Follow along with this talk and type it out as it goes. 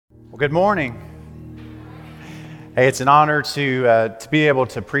Well, good morning. Hey, it's an honor to be able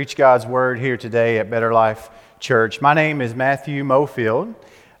to preach God's Word here today at Better Life Church. My name is Matthew Mofield.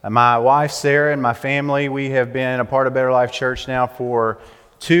 My wife, Sarah, and my family, we have been a part of Better Life Church now for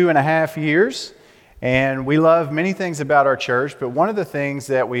 2.5 years. And we love many things about our church, but one of the things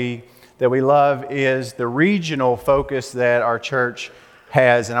that we love is the regional focus that our church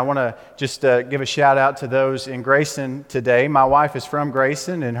has. And I want to just give a shout out to those in Grayson today. My wife is from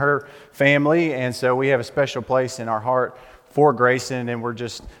Grayson and her family, and so we have a special place in our heart for Grayson, and we're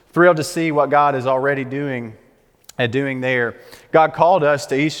just thrilled to see what God is already doing there. God called us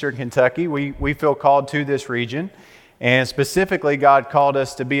to Eastern Kentucky. We feel called to this region, and specifically God called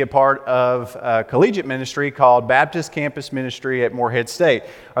us to be a part of a collegiate ministry called Baptist Campus Ministry at Morehead State.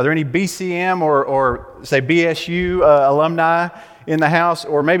 Are there any BCM or say BSU alumni in the house,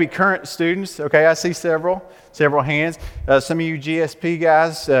 or maybe current students? Okay, I see several hands. Some of you GSP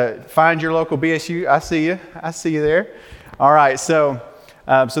guys, find your local BSU. I see you there. All right, so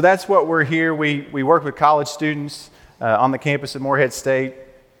that's what we're here. We work with college students on the campus at Morehead State,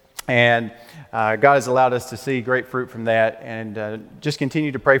 and God has allowed us to see great fruit from that, and just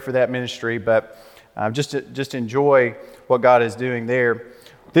continue to pray for that ministry, but just enjoy what God is doing there.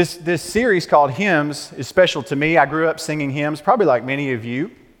 This series called Hymns is special to me. I grew up singing hymns, probably like many of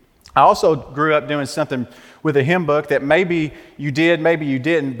you. I also grew up doing something with a hymn book that maybe you did, maybe you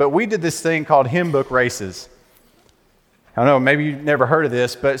didn't, but we did this thing called hymn book races. I don't know, maybe you've never heard of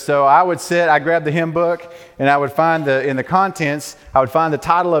this, but so I'd grab the hymn book, and I would find in the contents, I would find the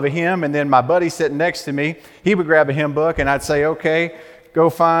title of a hymn, and then my buddy sitting next to me, he would grab a hymn book, and I'd say, okay, go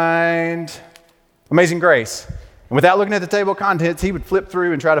find Amazing Grace. And without looking at the table of contents, he would flip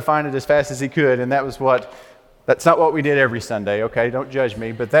through and try to find it as fast as he could. And that's not what we did every Sunday, okay? Don't judge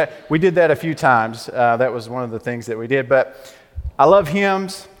me. But we did that a few times. That was one of the things that we did. But I love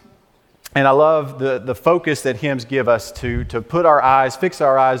hymns, and I love the focus that hymns give us to fix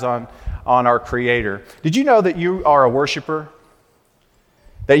our eyes on our Creator. Did you know that you are a worshiper?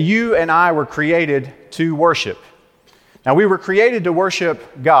 That you and I were created to worship. Now, we were created to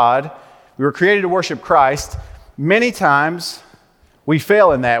worship God. We were created to worship Christ. Many times we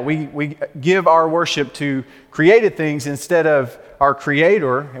fail in that. We give our worship to created things instead of our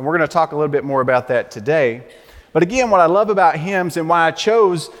Creator, and we're going to talk a little bit more about that today. But again, what I love about hymns and why I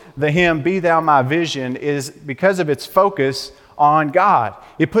chose the hymn, Be Thou My Vision, is because of its focus on God.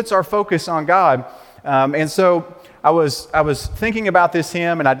 It puts our focus on God. And so I was thinking about this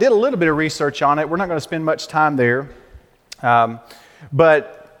hymn, and I did a little bit of research on it. We're not going to spend much time there.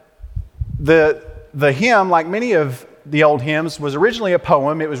 But the hymn, like many of the old hymns, was originally a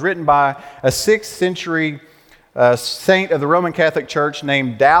poem. It was written by a 6th century saint of the Roman Catholic Church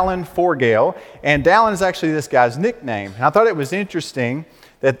named Dallin Forgale. And Dallin is actually this guy's nickname. And I thought it was interesting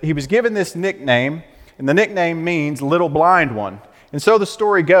that he was given this nickname, and the nickname means little blind one. And so the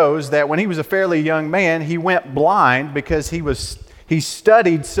story goes that when he was a fairly young man, he went blind because he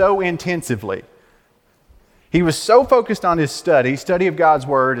studied so intensively. He was so focused on his study of God's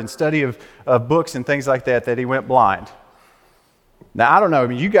Word and study of books and things like that he went blind. Now, I don't know,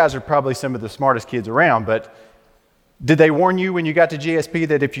 you guys are probably some of the smartest kids around, but did they warn you when you got to GSP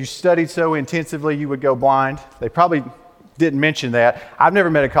that if you studied so intensively, you would go blind? They probably didn't mention that. I've never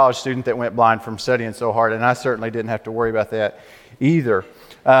met a college student that went blind from studying so hard, and I certainly didn't have to worry about that either.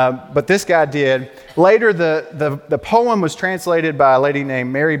 But this guy did. Later, the poem was translated by a lady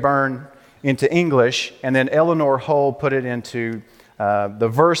named Mary Byrne into English, and then Eleanor Hull put it into the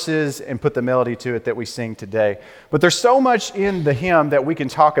verses and put the melody to it that we sing today. But there's so much in the hymn that we can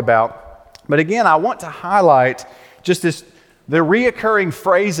talk about. But again, I want to highlight just the reoccurring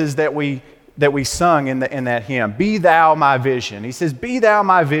phrases that we sung in that hymn. Be thou my vision. He says, be thou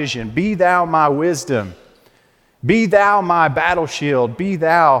my vision. Be thou my wisdom. Be thou my battle shield. Be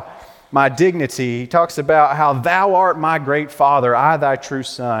thou my dignity. He talks about how thou art my great Father, I thy true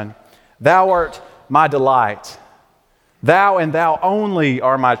Son. Thou art my delight. Thou and thou only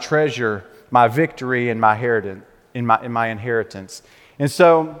are my treasure, my victory, and my inheritance. And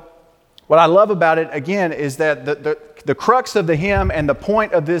so what I love about it, again, is that the crux of the hymn and the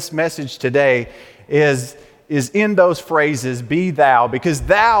point of this message today is in those phrases, be thou, because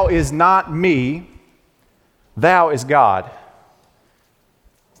thou is not me, thou is God.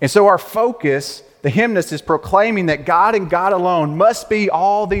 And so our focus, the hymnist is proclaiming that God and God alone must be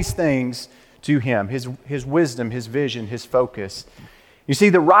all these things to him, his wisdom, his vision, his focus. You see,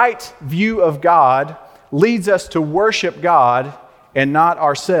 the right view of God leads us to worship God and not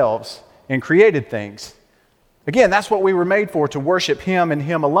ourselves and created things. Again, that's what we were made for, to worship Him and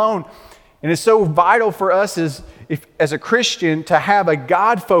Him alone. And it's so vital for us as a Christian to have a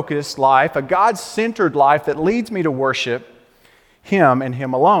God-focused life, a God-centered life that leads me to worship Him and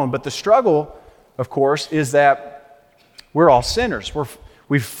Him alone. But the struggle, of course, is that we're all sinners.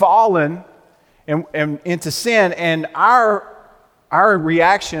 We've fallen into sin, and our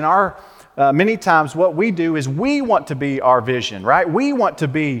reaction, many times what we do is we want to be our vision, right? We want to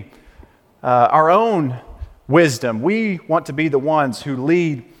be our own wisdom. We want to be the ones who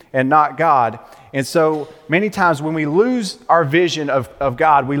lead and not God. And so many times when we lose our vision of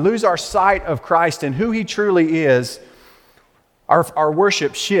God, we lose our sight of Christ and who He truly is, our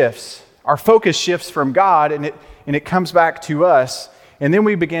worship shifts. Our focus shifts from God, and it comes back to us. And then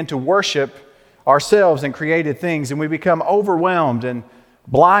we begin to worship ourselves and created things, and we become overwhelmed and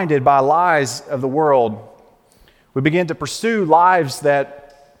blinded by lies of the world. We begin to pursue lives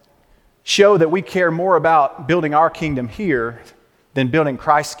that show that we care more about building our kingdom here than building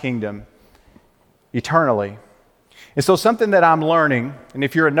Christ's kingdom eternally. And so something that I'm learning, and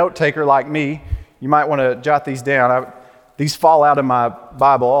if you're a note taker like me, you might want to jot these down. These fall out of my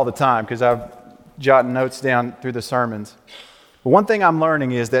Bible all the time because I've jotted notes down through the sermons. But one thing I'm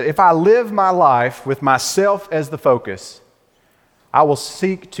learning is that if I live my life with myself as the focus, I will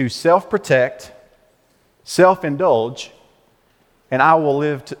seek to self-protect, self-indulge, and I will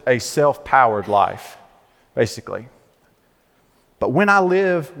live a self-powered life, basically. But when I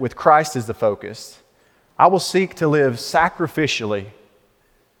live with Christ as the focus, I will seek to live sacrificially.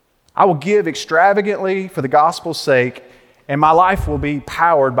 I will give extravagantly for the gospel's sake, and my life will be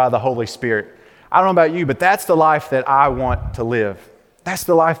powered by the Holy Spirit. I don't know about you, but that's the life that I want to live. That's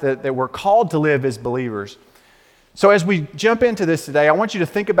the life that we're called to live as believers. So as we jump into this today, I want you to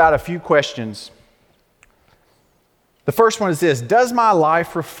think about a few questions. The first one is this: does my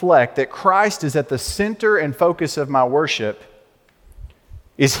life reflect that Christ is at the center and focus of my worship?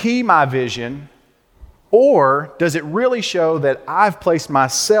 Is He my vision? Or does it really show that I've placed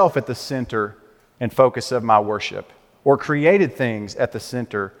myself at the center and focus of my worship, or created things at the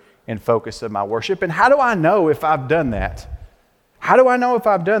center and focus of my worship? And how do I know if I've done that? How do I know if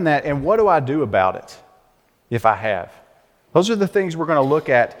I've done that, and what do I do about it if I have? Those are the things we're going to look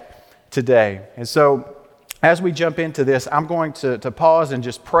at today. And so as we jump into this, I'm going to pause and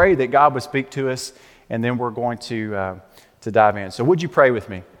just pray that God would speak to us, and then we're going to dive in. So would you pray with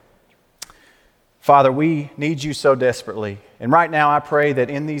me? Father, we need You so desperately. And right now I pray that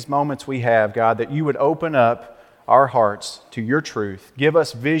in these moments we have, God, that You would open up our hearts to Your truth. Give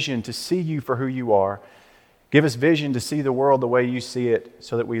us vision to see You for who You are. Give us vision to see the world the way You see it,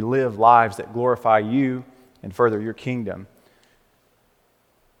 so that we live lives that glorify You and further Your kingdom.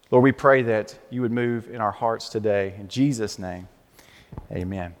 Lord, we pray that You would move in our hearts today. In Jesus' name,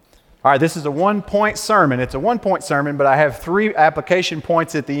 amen. All right, this is a one-point sermon. It's a one-point sermon, but I have 3 application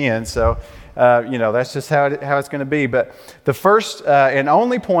points at the end, so that's just how it's going to be. But the first and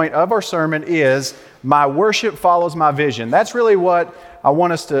only point of our sermon is my worship follows my vision. That's really what I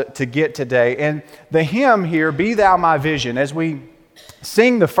want us to get today. And the hymn here, Be Thou My Vision, as we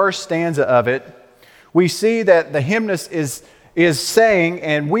sing the first stanza of it, we see that the hymnist is saying,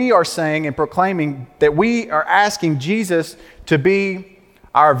 and we are saying and proclaiming that we are asking Jesus to be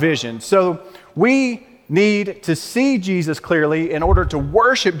our vision. So we need to see Jesus clearly in order to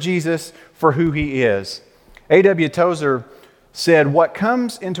worship Jesus for who He is. A.W. Tozer said, what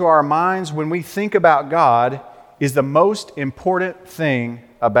comes into our minds when we think about God is the most important thing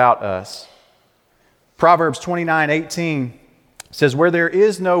about us. Proverbs 29:18 says, where there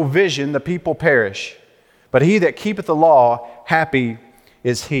is no vision, the people perish, but he that keepeth the law, happy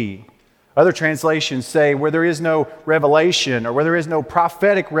is he. Other translations say where there is no revelation, or where there is no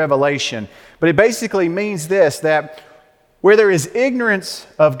prophetic revelation. But it basically means this, that where there is ignorance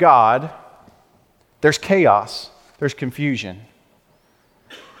of God, there's chaos, there's confusion.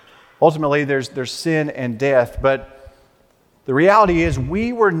 Ultimately, there's sin and death. But the reality is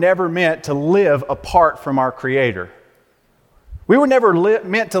we were never meant to live apart from our Creator. We were never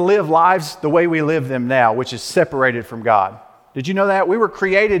meant to live lives the way we live them now, which is separated from God. Did you know that? We were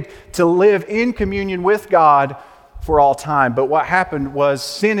created to live in communion with God for all time. But what happened was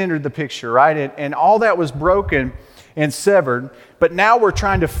sin entered the picture, right? And all that was broken and severed. But now we're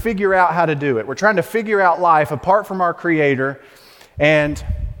trying to figure out how to do it. We're trying to figure out life apart from our Creator. And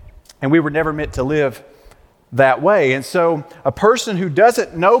we were never meant to live that way. And so a person who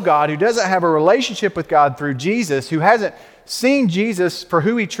doesn't know God, who doesn't have a relationship with God through Jesus, who hasn't seen Jesus for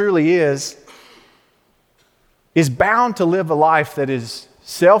who He truly is bound to live a life that is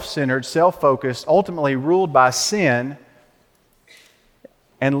self-centered, self-focused, ultimately ruled by sin,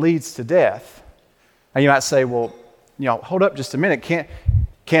 and leads to death. Now you might say, well, hold up just a minute. Can't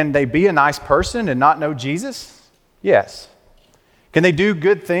Can they be a nice person and not know Jesus? Yes. Can they do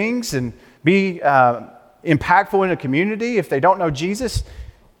good things and be impactful in a community if they don't know Jesus?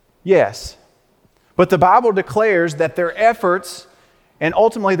 Yes. But the Bible declares that their efforts and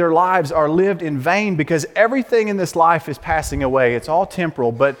ultimately their lives are lived in vain because everything in this life is passing away. It's all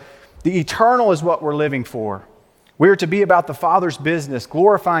temporal, but the eternal is what we're living for. We're to be about the Father's business,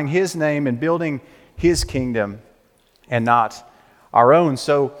 glorifying His name and building His kingdom and not our own.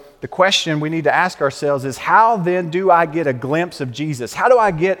 So the question we need to ask ourselves is, how then do I get a glimpse of Jesus? How do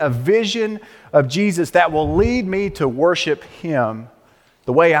I get a vision of Jesus that will lead me to worship Him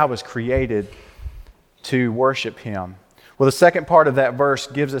the way I was created to worship Him? Well, the second part of that verse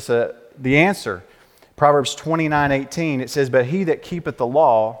gives us the answer. Proverbs 29:18, it says, "But he that keepeth the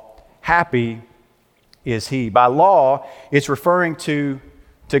law, happy is he." By law, it's referring to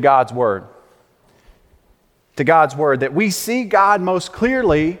God's Word. To God's Word, that we see God most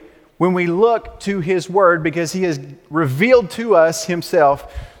clearly when we look to His Word because He has revealed to us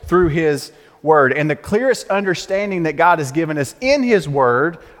Himself through His Word. And the clearest understanding that God has given us in His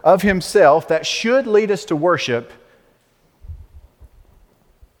Word of Himself that should lead us to worship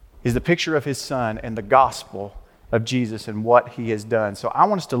is the picture of His Son and the gospel of Jesus and what He has done. So I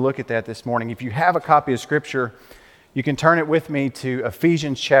want us to look at that this morning. If you have a copy of Scripture, you can turn it with me to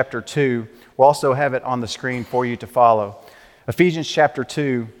Ephesians chapter 2. We'll also have it on the screen for you to follow. Ephesians chapter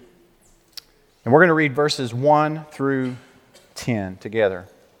 2, and we're going to read verses 1 through 10 together.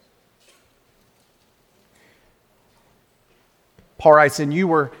 Paul writes, "And you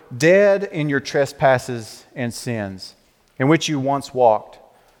were dead in your trespasses and sins, in which you once walked,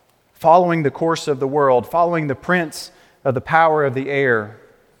 following the course of the world, following the prince of the power of the air,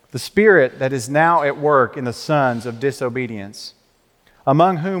 the spirit that is now at work in the sons of disobedience,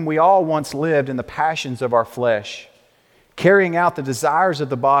 among whom we all once lived in the passions of our flesh, carrying out the desires of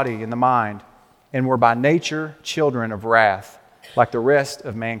the body and the mind, and were by nature children of wrath, like the rest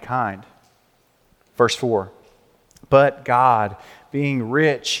of mankind." Verse 4, "But God, being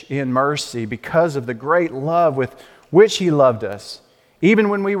rich in mercy, because of the great love with which He loved us, even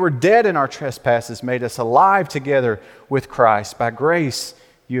when we were dead in our trespasses, made us alive together with Christ. By grace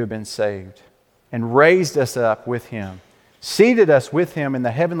you have been saved, and raised us up with Him, seated us with Him in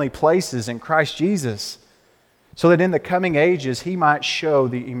the heavenly places in Christ Jesus, so that in the coming ages He might show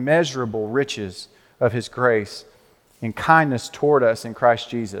the immeasurable riches of His grace and kindness toward us in Christ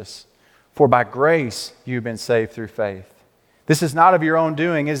Jesus. For by grace you have been saved through faith. This is not of your own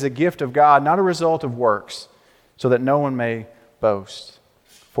doing, it is a gift of God, not a result of works, so that no one may boast.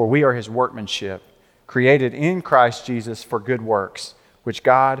 For we are His workmanship, created in Christ Jesus for good works, which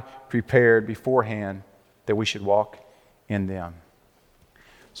God prepared beforehand that we should walk in them."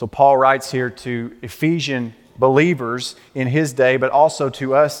 So Paul writes here to Ephesian believers in his day, but also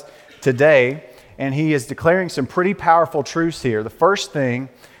to us today, and he is declaring some pretty powerful truths here. The first thing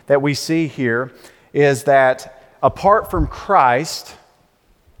that we see here is that apart from Christ,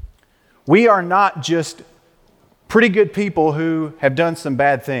 we are not just pretty good people who have done some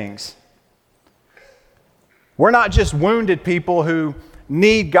bad things. We're not just wounded people who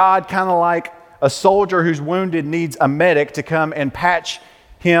need God, kind of like a soldier who's wounded needs a medic to come and patch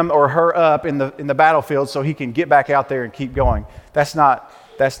him or her up in the battlefield so he can get back out there and keep going. That's not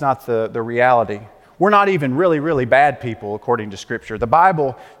the reality. We're not even really, really bad people according to Scripture. The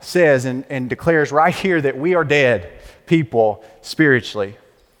Bible says and declares right here that we are dead people spiritually.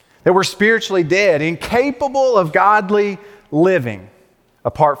 That we're spiritually dead, incapable of godly living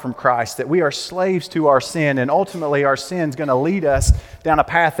apart from Christ. That we are slaves to our sin, and ultimately our sin is going to lead us down a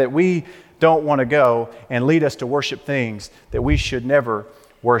path that we don't want to go and lead us to worship things that we should never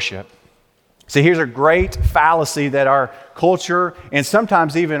worship. See, here's a great fallacy that our culture, and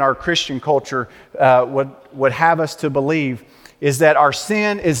sometimes even our Christian culture, would have us to believe, is that our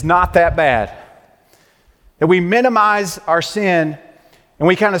sin is not that bad. That we minimize our sin, and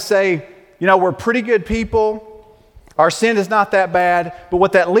we kind of say, we're pretty good people, our sin is not that bad, but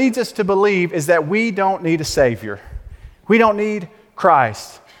what that leads us to believe is that we don't need a Savior. We don't need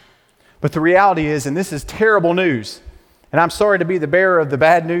Christ. But the reality is, and this is terrible news, and I'm sorry to be the bearer of the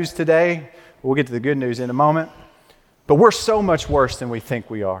bad news today, we'll get to the good news in a moment, but we're so much worse than we think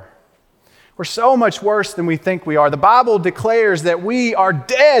we are. We're so much worse than we think we are. The Bible declares that we are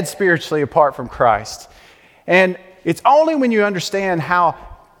dead spiritually apart from Christ. And it's only when you understand how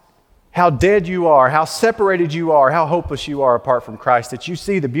dead you are, how separated you are, how hopeless you are apart from Christ, that you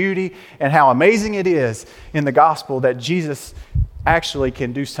see the beauty and how amazing it is in the gospel that Jesus actually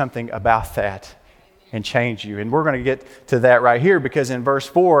can do something about that and change you. And we're going to get to that right here, because in verse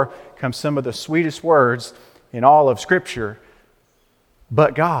 4 comes some of the sweetest words in all of Scripture.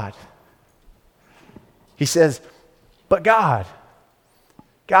 but God. He says, but God.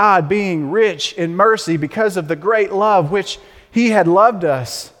 God being rich in mercy because of the great love which He had loved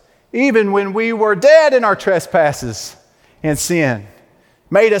us, even when we were dead in our trespasses and sin,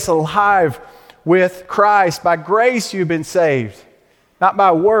 made us alive with Christ. By grace you've been saved, not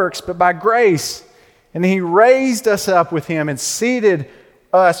by works, but by grace. And He raised us up with Him and seated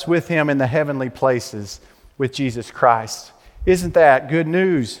us with Him in the heavenly places with Jesus Christ. Isn't that good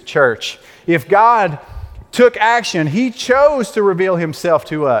news, church? If God took action, He chose to reveal Himself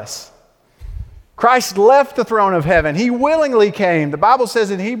to us. Christ left the throne of heaven. He willingly came. The Bible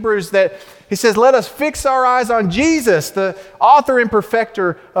says in Hebrews that He says, let us fix our eyes on Jesus, the author and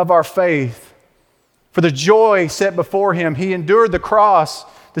perfecter of our faith. For the joy set before Him, He endured the cross,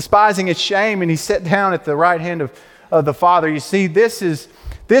 despising its shame, and He sat down at the right hand of the Father. You see, this is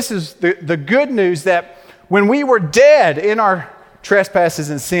the good news that when we were dead in our trespasses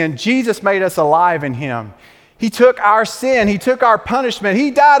and sin, Jesus made us alive in Him. He took our sin, He took our punishment,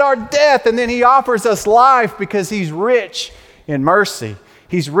 He died our death, and then He offers us life because He's rich in mercy.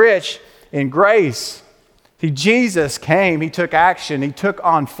 He's rich in grace. Jesus came, He took action, He took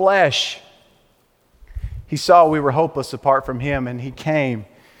on flesh. He saw we were hopeless apart from Him, and He came.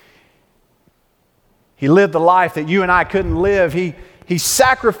 He lived the life that you and I couldn't live. He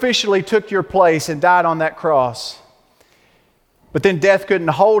sacrificially took your place and died on that cross. But then death couldn't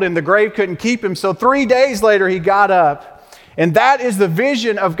hold Him. The grave couldn't keep Him. So 3 days later, He got up. And that is the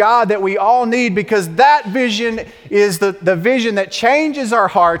vision of God that we all need, because that vision is the vision that changes our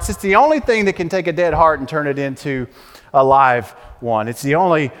hearts. It's the only thing that can take a dead heart and turn it into a live one. It's the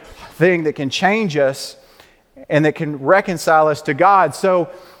only thing that can change us and that can reconcile us to God. So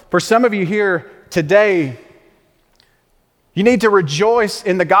for some of you here today, you need to rejoice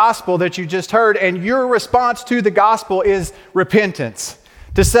in the gospel that you just heard, and your response to the gospel is repentance.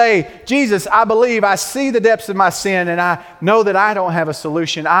 To say, Jesus, I believe, I see the depths of my sin, and I know that I don't have a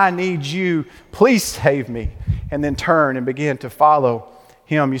solution. I need You. Please save me. And then turn and begin to follow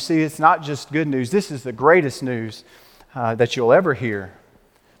Him. You see, it's not just good news. This is the greatest news that you'll ever hear,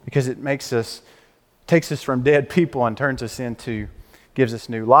 because it takes us from dead people and turns us into, gives us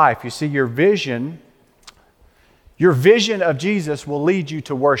new life. You see, your vision of Jesus will lead you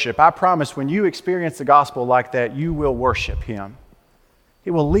to worship. I promise, when you experience the gospel like that, you will worship Him. It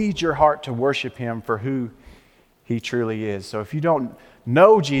will lead your heart to worship Him for who He truly is. So if you don't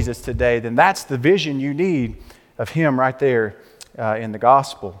know Jesus today, then that's the vision you need of Him right there in the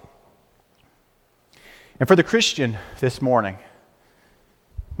gospel. And for the Christian this morning,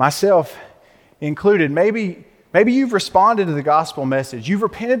 myself included, maybe you've responded to the gospel message. You've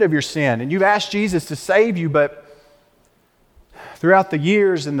repented of your sin and you've asked Jesus to save you, but throughout the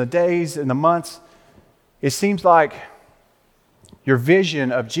years and the days and the months, it seems like your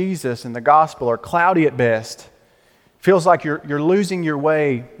vision of Jesus and the gospel are cloudy at best. Feels like you're losing your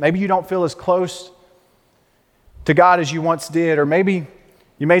way. Maybe you don't feel as close to God as you once did, or maybe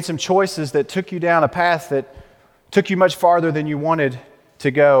you made some choices that took you down a path that took you much farther than you wanted to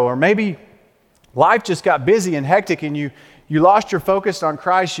go, or maybe life just got busy and hectic and you lost your focus on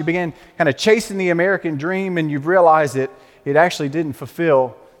Christ. You began kind of chasing the American dream, and you've realized that it actually didn't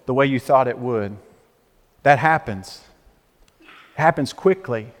fulfill the way you thought it would. That happens. It happens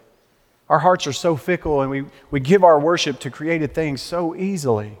quickly. Our hearts are so fickle, and we give our worship to created things so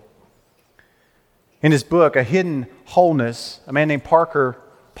easily. In his book, A Hidden Wholeness, a man named Parker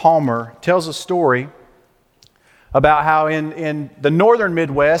Palmer tells a story about how in the northern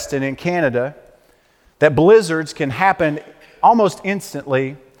Midwest and in Canada, that blizzards can happen almost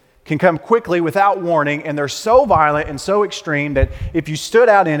instantly, can come quickly without warning, and they're so violent and so extreme that if you stood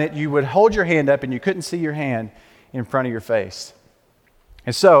out in it, you would hold your hand up and you couldn't see your hand in front of your face.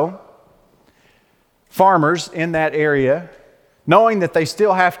 And so, farmers in that area, knowing that they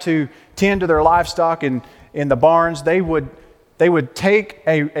still have to tend to their livestock in the barns, they would take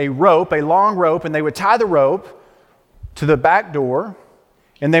a rope, a long rope, and they would tie the rope to the back door,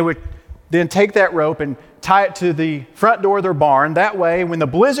 and they would then take that rope and tie it to the front door of their barn. That way, when the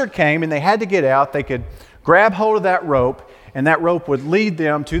blizzard came and they had to get out, they could grab hold of that rope, and that rope would lead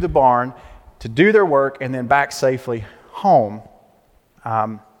them to the barn to do their work and then back safely home.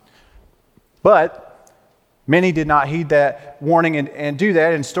 But many did not heed that warning and do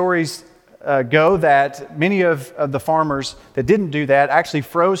that, and stories go that many of the farmers that didn't do that actually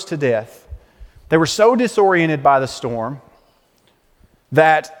froze to death. They were so disoriented by the storm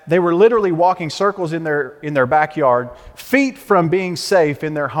that they were literally walking circles in their backyard, feet from being safe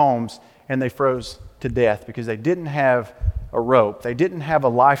in their homes, and they froze to death because they didn't have a rope. They didn't have a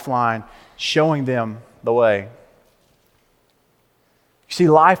lifeline showing them the way. You see,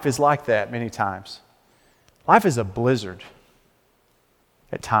 life is like that many times. Life is a blizzard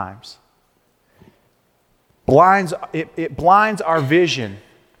at times. It blinds our vision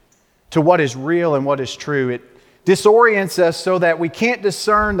to what is real and what is true. It disorients us so that we can't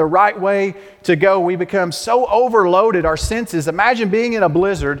discern the right way to go. We become so overloaded, our senses. Imagine being in a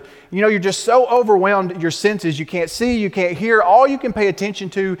blizzard. You're just so overwhelmed, your senses. You can't see, you can't hear. All you can pay attention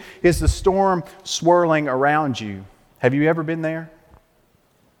to is the storm swirling around you. Have you ever been there?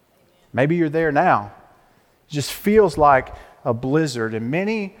 Maybe you're there now. It just feels like a blizzard, and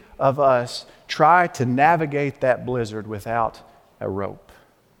many of us try to navigate that blizzard without a rope.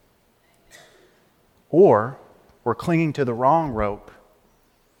 Or we're clinging to the wrong rope.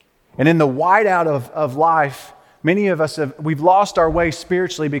 And in the whiteout of life, many of us we've lost our way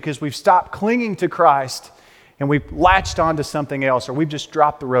spiritually because we've stopped clinging to Christ and we've latched onto something else, or we've just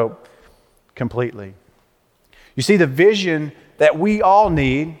dropped the rope completely. You see, the vision that we all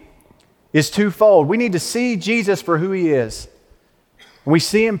need is twofold. We need to see Jesus for who He is. And we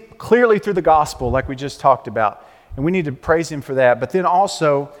see Him clearly through the gospel, like we just talked about. And we need to praise Him for that. But then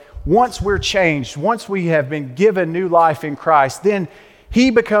also, once we're changed, once we have been given new life in Christ, then He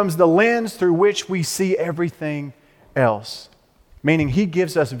becomes the lens through which we see everything else. Meaning He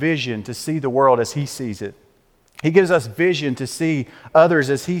gives us vision to see the world as He sees it. He gives us vision to see others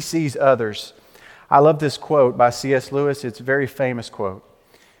as He sees others. I love this quote by C.S. Lewis. It's a very famous quote.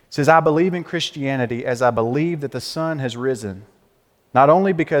 It says, "I believe in Christianity as I believe that the sun has risen, not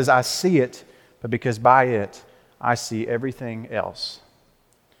only because I see it, but because by it I see everything else."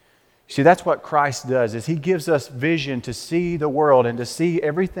 See, that's what Christ does, is He gives us vision to see the world and to see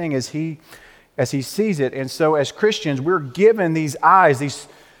everything as He sees it. And so as Christians, we're given these eyes, these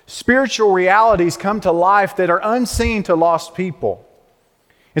spiritual realities come to life that are unseen to lost people.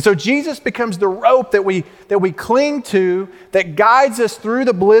 And so Jesus becomes the rope that we cling to that guides us through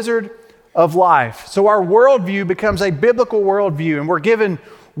the blizzard of life. So our worldview becomes a biblical worldview, and we're given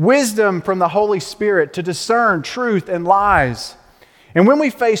wisdom from the Holy Spirit to discern truth and lies. And when we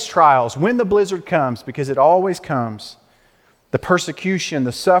face trials, when the blizzard comes, because it always comes, the persecution,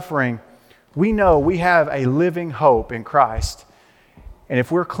 the suffering, we know we have a living hope in Christ. And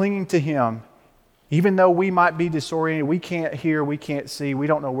if we're clinging to Him, even though we might be disoriented, we can't hear, we can't see, we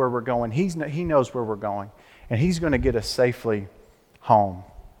don't know where we're going, He knows where we're going, and He's going to get us safely home.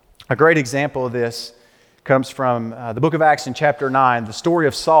 A great example of this comes from the book of Acts in chapter 9, the story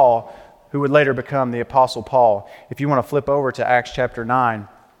of Saul, who would later become the Apostle Paul. If you want to flip over to Acts chapter 9.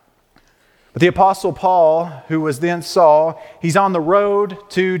 But the Apostle Paul, who was then Saul, he's on the road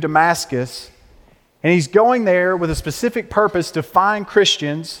to Damascus, and he's going there with a specific purpose to find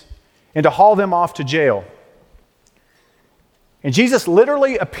Christians and to haul them off to jail. And Jesus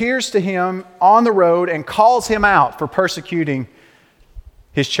literally appears to him on the road and calls him out for persecuting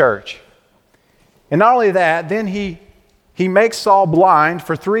His church. And not only that, then he makes Saul blind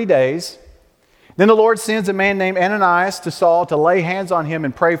for 3 days. Then the Lord sends a man named Ananias to Saul to lay hands on him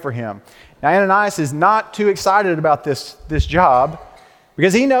and pray for him. Now Ananias is not too excited about this job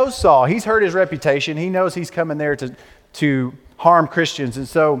because he knows Saul. He's heard his reputation. He knows he's coming there to harm Christians. And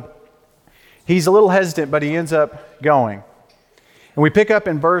so he's a little hesitant, but he ends up going. And we pick up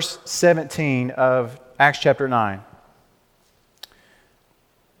in verse 17 of Acts chapter 9.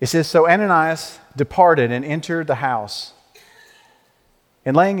 It says, "So Ananias departed and entered the house.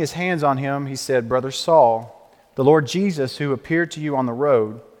 And laying his hands on him, he said, 'Brother Saul, the Lord Jesus, who appeared to you on the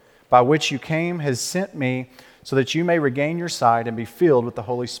road by which you came, has sent me so that you may regain your sight and be filled with the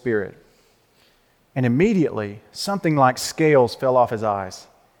Holy Spirit.' And immediately something like scales fell off his eyes,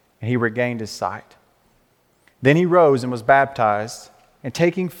 and he regained his sight. Then he rose and was baptized, and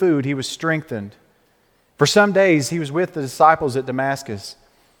taking food, he was strengthened. For some days he was with the disciples at Damascus.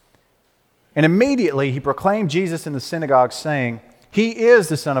 And immediately he proclaimed Jesus in the synagogue, saying, 'He is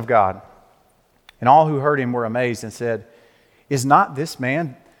the Son of God.' And all who heard him were amazed and said, 'Is not this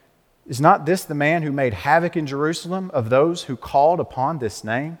the man who made havoc in Jerusalem of those who called upon this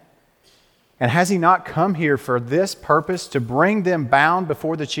name? And has he not come here for this purpose, to bring them bound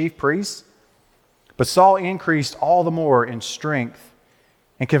before the chief priests?' But Saul increased all the more in strength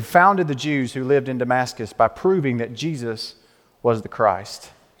and confounded the Jews who lived in Damascus by proving that Jesus was the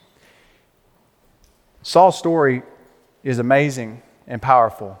Christ." Saul's story is amazing and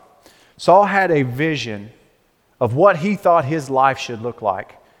powerful. Saul had a vision of what he thought his life should look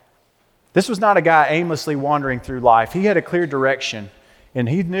like. This was not a guy aimlessly wandering through life. He had a clear direction, and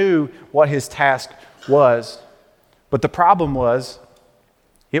he knew what his task was. But the problem was,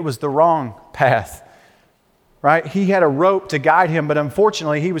 it was the wrong path. right? He had a rope to guide him, but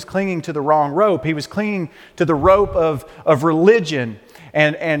unfortunately, he was clinging to the wrong rope. He was clinging to the rope of religion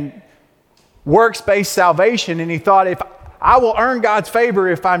and works-based salvation, and he thought, if I will earn God's favor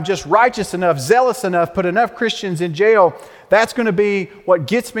if I'm just righteous enough, zealous enough, put enough Christians in jail, that's going to be what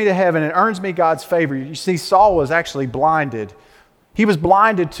gets me to heaven and earns me God's favor. You see, Saul was actually blinded. He was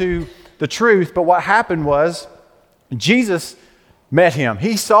blinded to the truth, but what happened was Jesus met him.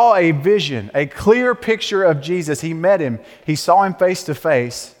 He saw a vision, a clear picture of Jesus. He met him. He saw him face to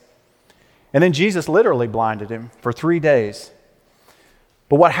face. And then Jesus literally blinded him for 3 days.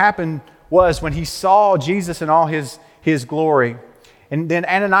 But what happened was when he saw Jesus in all his glory, and then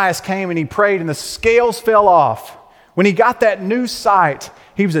Ananias came and he prayed and the scales fell off. When he got that new sight,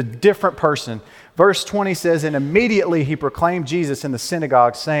 he was a different person. Verse 20 says, and immediately he proclaimed Jesus in the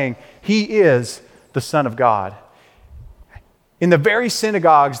synagogue, saying, he is the Son of God. In the very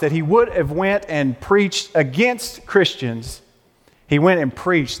synagogues that he would have went and preached against Christians, he went and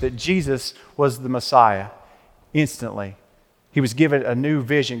preached that Jesus was the Messiah instantly. He was given a new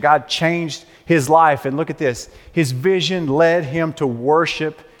vision. God changed his life. And look at this. His vision led him to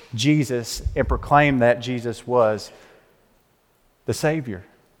worship Jesus and proclaim that Jesus was the Savior.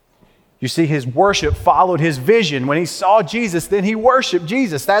 You see, his worship followed his vision. When he saw Jesus, then he worshiped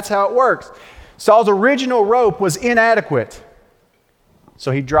Jesus. That's how it works. Saul's original rope was inadequate,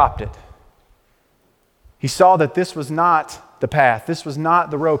 so he dropped it. He saw that this was not the path. This was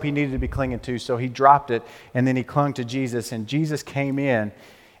not the rope he needed to be clinging to, so he dropped it, and then he clung to Jesus, and Jesus came in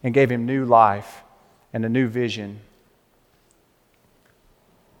and gave him new life and a new vision.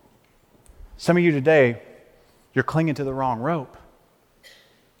 Some of you today, you're clinging to the wrong rope.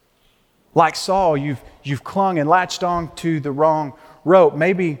 Like Saul, you've clung and latched on to the wrong rope.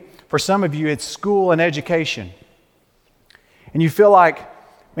 Maybe for some of you, it's school and education. And you feel like,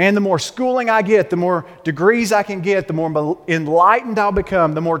 man, the more schooling I get, the more degrees I can get, the more enlightened I'll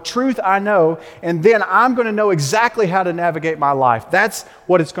become, the more truth I know, and then I'm going to know exactly how to navigate my life. That's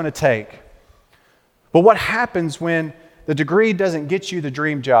what it's going to take. But what happens when the degree doesn't get you the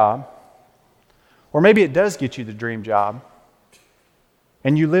dream job? Or maybe it does get you the dream job,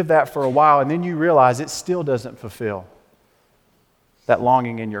 and you live that for a while, and then you realize it still doesn't fulfill that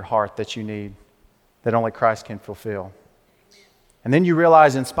longing in your heart that you need, that only Christ can fulfill. And then you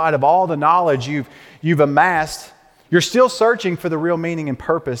realize, in spite of all the knowledge you've amassed, you're still searching for the real meaning and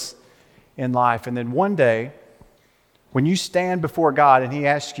purpose in life. And then one day, when you stand before God and He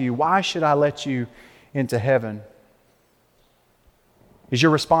asks you, why should I let you into heaven? Is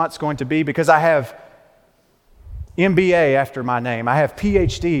your response going to be, because I have MBA after my name, I have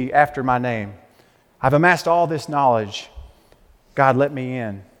PhD after my name, I've amassed all this knowledge, God, let me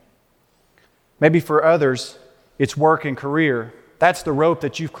in? Maybe for others, it's work and career. That's the rope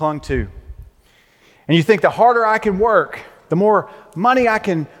that you've clung to. And you think the harder I can work, the more money I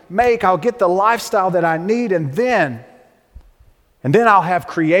can make, I'll get the lifestyle that I need, and then I'll have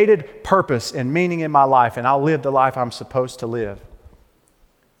created purpose and meaning in my life, and I'll live the life I'm supposed to live.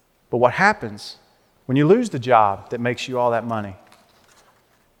 But what happens when you lose the job that makes you all that money?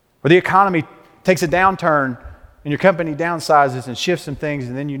 Or the economy takes a downturn and your company downsizes and shifts some things,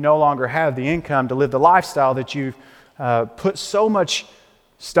 and then you no longer have the income to live the lifestyle that you've put so much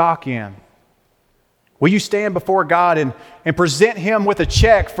stock in. Will you stand before God and present Him with a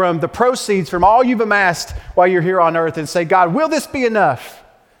check from the proceeds from all you've amassed while you're here on earth and say, God, will this be enough?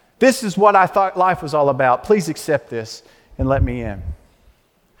 This is what I thought life was all about. Please accept this and let me in.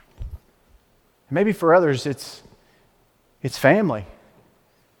 Maybe for others, it's family.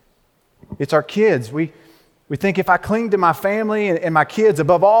 It's our kids. We think if I cling to my family and my kids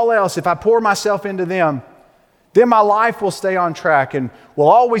above all else, if I pour myself into them, then my life will stay on track and will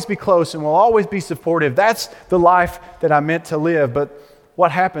always be close and will always be supportive. That's the life that I'm meant to live. But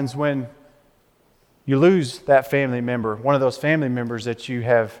what happens when you lose that family member, one of those family members that you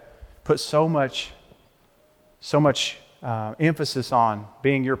have put so much emphasis on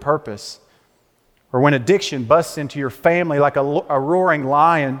being your purpose? Or when addiction busts into your family like a roaring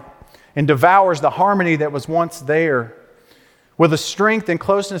lion and devours the harmony that was once there? Will the strength and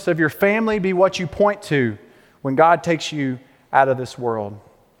closeness of your family be what you point to when God takes you out of this world?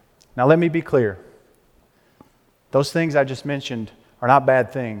 Now let me be clear. Those things I just mentioned are not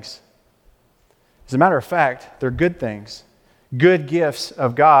bad things. As a matter of fact, they're good things. Good gifts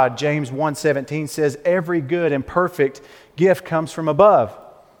of God. James 1:17 says, every good and perfect gift comes from above,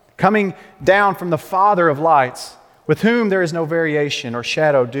 coming down from the Father of lights, with whom there is no variation or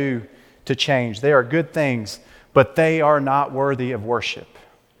shadow due to change. They are good things, but they are not worthy of worship.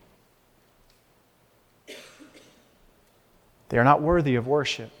 They are not worthy of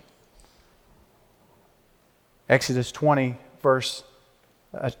worship. Exodus 20, verse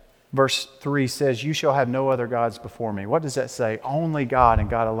 3 says, "You shall have no other gods before me." What does that say? Only God and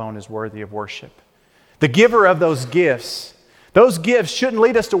God alone is worthy of worship. The giver of those gifts shouldn't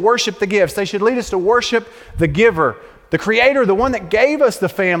lead us to worship the gifts. They should lead us to worship the giver, the creator, the one that gave us the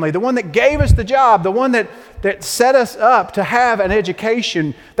family, the one that gave us the job, the one that set us up to have an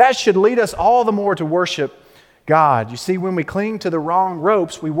education. That should lead us all the more to worship God. You see, when we cling to the wrong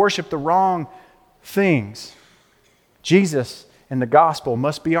ropes, we worship the wrong things. Jesus in the gospel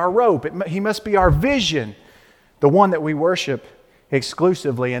must be our rope. He must be our vision, the one that we worship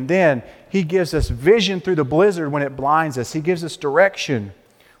exclusively. And then He gives us vision through the blizzard when it blinds us. He gives us direction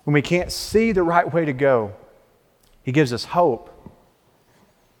when we can't see the right way to go. He gives us hope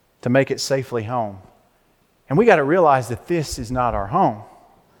to make it safely home. And we got to realize that this is not our home,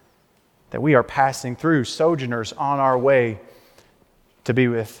 that we are passing through, sojourners on our way to be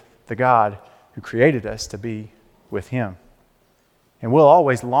with the God who created us to be with Him. And we'll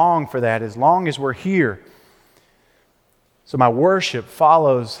always long for that as long as we're here. So my worship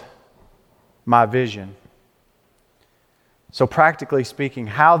follows my vision. So practically speaking,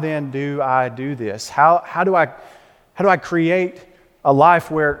 how then do I do this? How do I create a life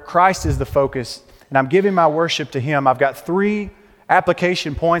where Christ is the focus and I'm giving my worship to Him? I've got 3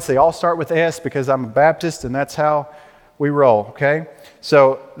 application points. They all start with S because I'm a Baptist and that's how we roll, okay?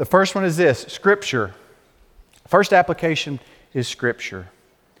 So the first one is this, Scripture. First application is Scripture.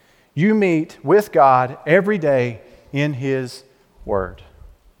 You meet with God every day in His Word.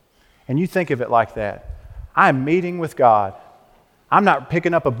 And you think of it like that. I'm meeting with God. I'm not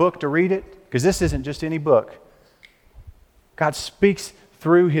picking up a book to read it, because this isn't just any book. God speaks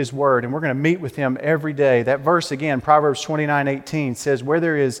through His Word, and we're going to meet with Him every day. That verse again, Proverbs 29:18 says, "Where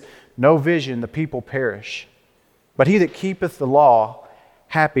there is no vision, the people perish. But he that keepeth the law,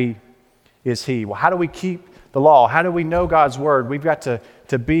 happy is he." Well, how do we keep the law? How do we know God's Word? We've got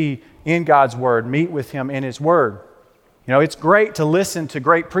to be in God's Word, meet with Him in His Word. You know, it's great to listen to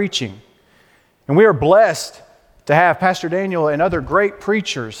great preaching. And we are blessed to have Pastor Daniel and other great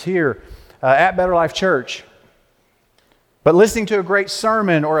preachers here at Better Life Church. But listening to a great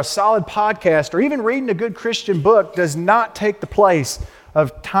sermon or a solid podcast or even reading a good Christian book does not take the place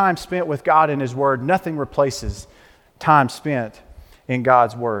of time spent with God in His Word. Nothing replaces time spent in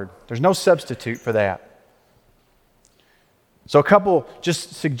God's Word. There's no substitute for that. So a couple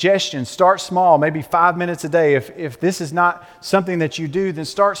just suggestions. Start small, maybe 5 minutes a day. If this is not something that you do, then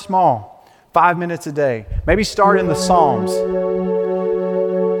start small, 5 minutes a day. Maybe start in the Psalms.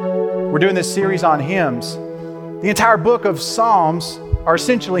 We're doing this series on hymns. The entire book of Psalms are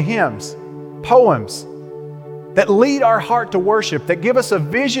essentially hymns, poems that lead our heart to worship, that give us a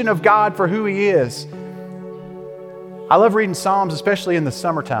vision of God for who He is. I love reading Psalms, especially in the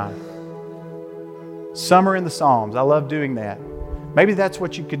summertime. Summer in the Psalms. I love doing that. Maybe that's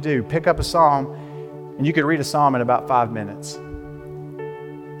what you could do. Pick up a psalm and you could read a psalm in about 5 minutes. And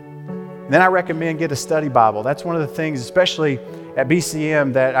then I recommend get a study Bible. That's one of the things, especially at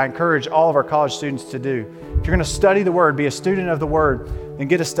BCM, that I encourage all of our college students to do. If you're going to study the Word, be a student of the Word, then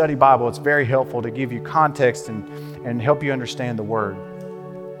get a study Bible. It's very helpful to give you context and help you understand the Word.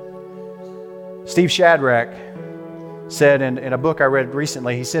 Steve Shadrach said in a book I read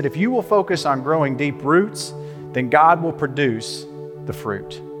recently, he said, if you will focus on growing deep roots, then God will produce the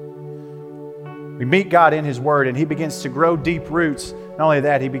fruit. We meet God in His Word and He begins to grow deep roots. Not only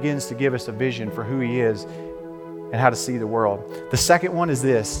that, He begins to give us a vision for who He is and how to see the world. The second one is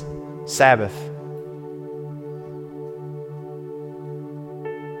this, Sabbath.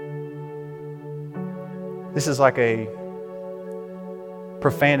 This is like a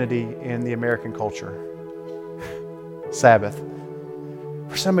profanity in the American culture. Sabbath.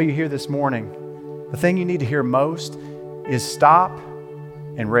 For some of you here this morning, the thing you need to hear most is stop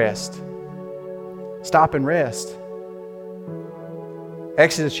and rest. Stop and rest.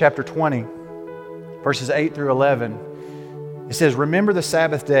 Exodus chapter 20, verses 8 through 11. It says, "Remember the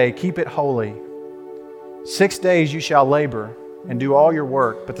Sabbath day, keep it holy. 6 days you shall labor and do all your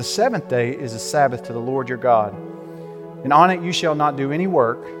work, but the seventh day is a Sabbath to the Lord your God. And on it you shall not do any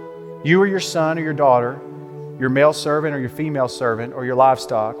work, you or your son or your daughter, your male servant or your female servant, or your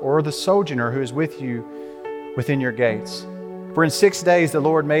livestock, or the sojourner who is with you within your gates. For in 6 days the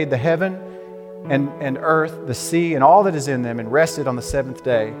Lord made the heaven and earth, the sea, and all that is in them, and rested on the seventh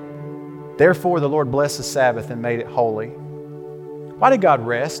day. Therefore the Lord blessed the Sabbath and made it holy." Why did God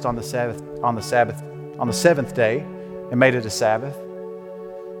rest on the seventh day and made it a Sabbath?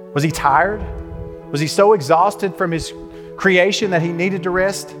 Was He tired? Was He so exhausted from His creation that He needed to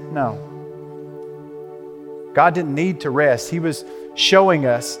rest? No. God didn't need to rest. He was showing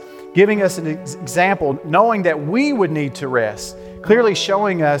us giving us an example, knowing that we would need to rest, clearly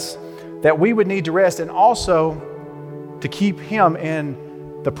showing us that we would need to rest and also to keep Him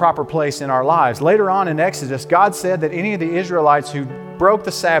in the proper place in our lives. Later on in Exodus, God said that any of the Israelites who broke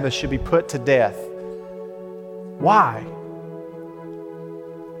the Sabbath should be put to death. Why?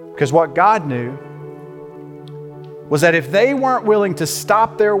 Because what God knew was that if they weren't willing to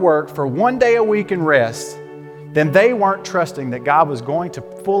stop their work for one day a week and rest, then they weren't trusting that God was going to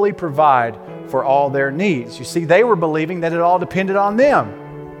fully provide for all their needs. You see, they were believing that it all depended on them.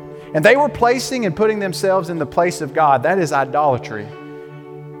 And they were placing and putting themselves in the place of God. That is idolatry.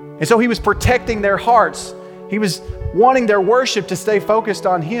 And so He was protecting their hearts. He was wanting their worship to stay focused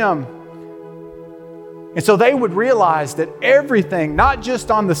on Him. And so they would realize that everything, not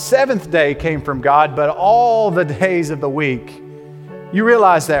just on the seventh day, came from God, but all the days of the week. You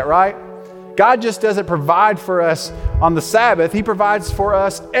realize that, right? God just doesn't provide for us on the Sabbath. He provides for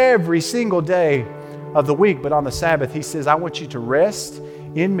us every single day of the week. But on the Sabbath, He says, I want you to rest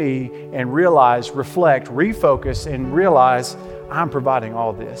in me and realize, reflect, refocus, and realize I'm providing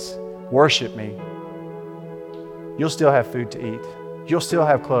all this. Worship me. You'll still have food to eat. You'll still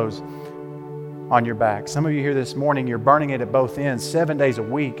have clothes on your back. Some of you here this morning, you're burning it at both ends, 7 days a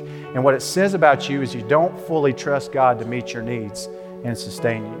week. And what it says about you is you don't fully trust God to meet your needs and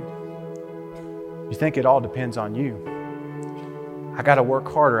sustain you. You think it all depends on you. I got to work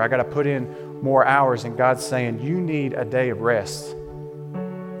harder. I got to put in more hours. And God's saying, you need a day of rest.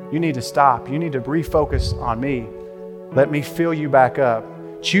 You need to stop. You need to refocus on me. Let me fill you back up.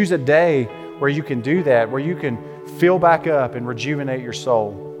 Choose a day where you can do that, where you can fill back up and rejuvenate your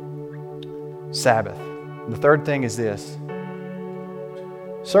soul. Sabbath. And the third thing is this: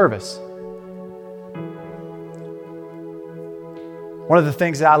 service. One of the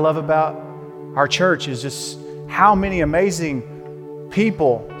things that I love about our church is just how many amazing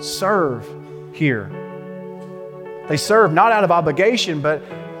people serve here. They serve not out of obligation, but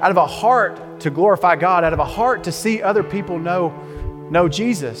out of a heart to glorify God, out of a heart to see other people know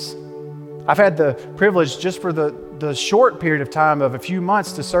Jesus. I've had the privilege just for the short period of time of a few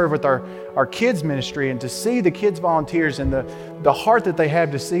months to serve with our kids ministry, and to see the kids volunteers and the heart that they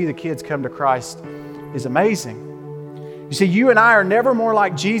have to see the kids come to Christ is amazing. You see, you and I are never more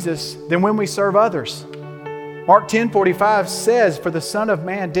like Jesus than when we serve others. Mark 10:45 says, for the Son of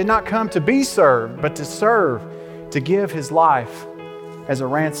Man did not come to be served, but to serve, to give His life as a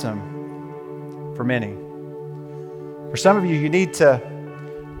ransom for many. For some of you, you need to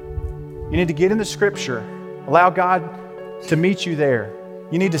get in the Scripture. Allow God to meet you there.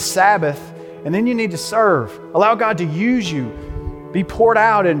 You need to Sabbath, and then you need to serve. Allow God to use you. Be poured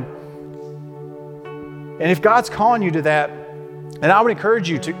out. And if God's calling you to that, then I would encourage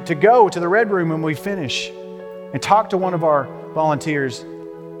you to go to the Red Room when we finish and talk to one of our volunteers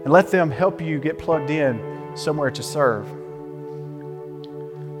and let them help you get plugged in somewhere to serve.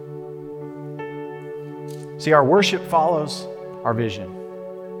 See, our worship follows our vision.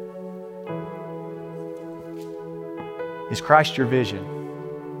 Is Christ your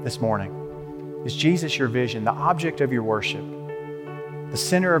vision this morning? Is Jesus your vision, the object of your worship, the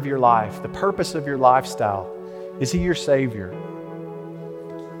center of your life, the purpose of your lifestyle? Is He your Savior?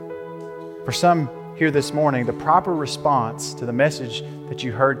 For some here this morning, the proper response to the message that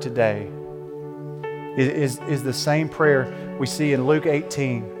you heard today is the same prayer we see in Luke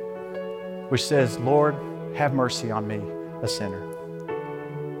 18, which says, Lord, have mercy on me, a sinner.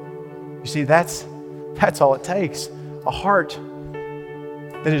 You see, that's all it takes. A heart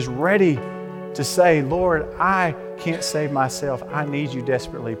that is ready to say, Lord, I can't save myself. I need you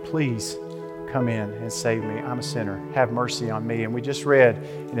desperately. Please come in and save me. I'm a sinner. Have mercy on me. And we just read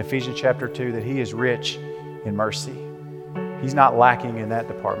in Ephesians chapter 2 that He is rich in mercy. He's not lacking in that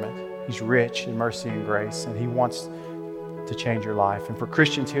department. He's rich in mercy and grace, and He wants to change your life. And for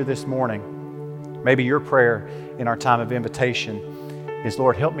Christians here this morning, maybe your prayer in our time of invitation is,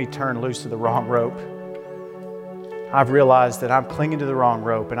 Lord, help me turn loose of the wrong rope. I've realized that I'm clinging to the wrong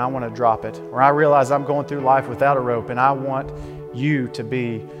rope and I want to drop it. Or I realize I'm going through life without a rope and I want you to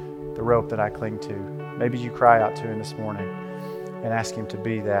be the rope that I cling to. Maybe you cry out to Him this morning and ask Him to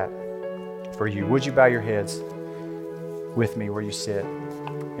be that for you. Would you bow your heads with me where you sit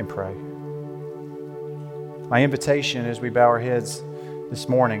and pray? My invitation as we bow our heads this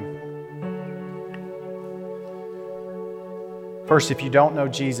morning. First, if you don't know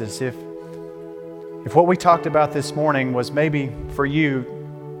Jesus, if what we talked about this morning was maybe for you,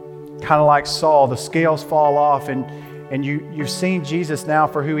 kind of like Saul, the scales fall off and you've seen Jesus now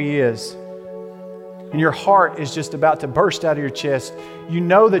for who He is, and your heart is just about to burst out of your chest. You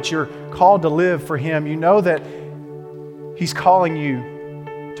know that you're called to live for Him. You know that He's calling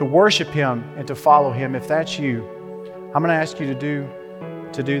you to to worship Him and to follow Him. If that's you, I'm going to ask you to do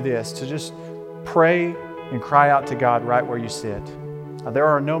this, to just pray and cry out to God right where you sit. Now, there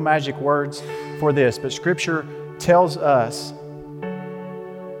are no magic words for this, but Scripture tells us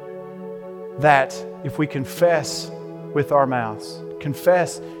that if we confess with our mouths,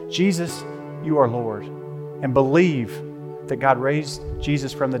 confess, Jesus, you are Lord, and believe that God raised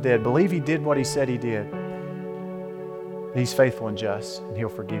Jesus from the dead, believe He did what He said He did, He's faithful and just, and He'll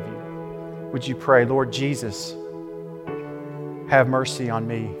forgive you. Would you pray, Lord Jesus, have mercy on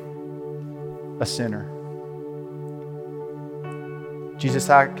me, a sinner. Jesus,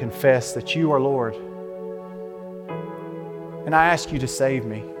 I confess that you are Lord, and I ask you to save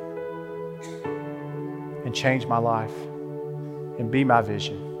me and change my life and be my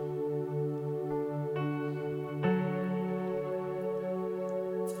vision.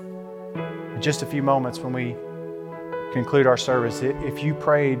 In just a few moments when we conclude our service, if you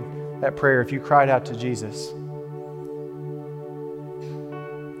prayed that prayer, if you cried out to Jesus,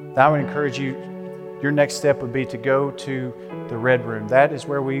 I would encourage you, your next step would be to go to the Red Room. That is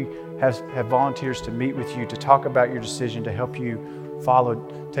where we have volunteers to meet with you, to talk about your decision, to help you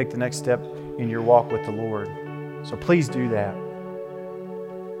take the next step in your walk with the Lord. So please do that.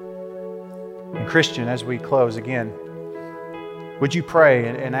 And Christian, as we close again, would you pray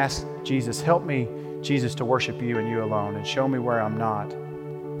and ask Jesus, help me, Jesus, to worship you and you alone, and show me where I'm not.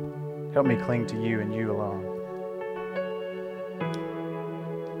 Help me cling to you and you alone.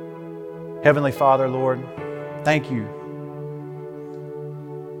 Heavenly Father, Lord, thank you.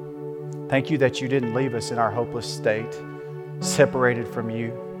 Thank you that you didn't leave us in our hopeless state, separated from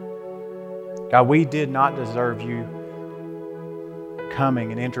you. God, we did not deserve you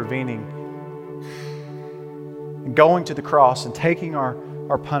coming and intervening and going to the cross and taking our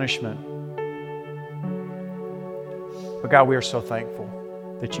punishment. But God, we are so thankful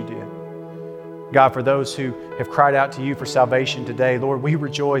that you did. God, for those who have cried out to you for salvation today, Lord, we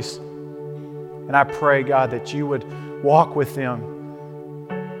rejoice. And I pray, God, that you would walk with them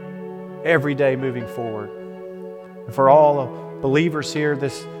every day moving forward. And for all believers here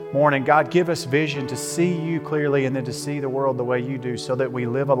this morning, God, give us vision to see you clearly and then to see the world the way you do, so that we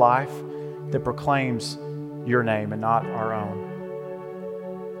live a life that proclaims your name and not our own.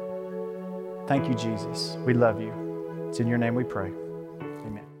 Thank you, Jesus. We love you. It's in your name we pray.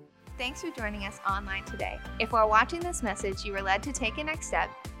 Amen. Thanks for joining us online today. If while watching this message you were led to take a next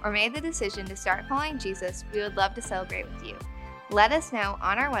step or made the decision to start following Jesus, we would love to celebrate with you. Let us know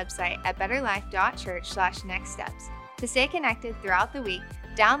on our website at betterlife.church/nextsteps. To stay connected throughout the week,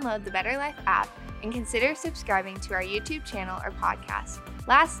 download the Better Life app and consider subscribing to our YouTube channel or podcast.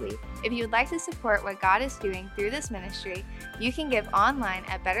 Lastly, if you would like to support what God is doing through this ministry, you can give online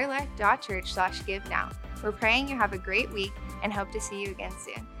at betterlife.church/give now. We're praying you have a great week and hope to see you again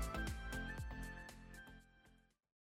soon.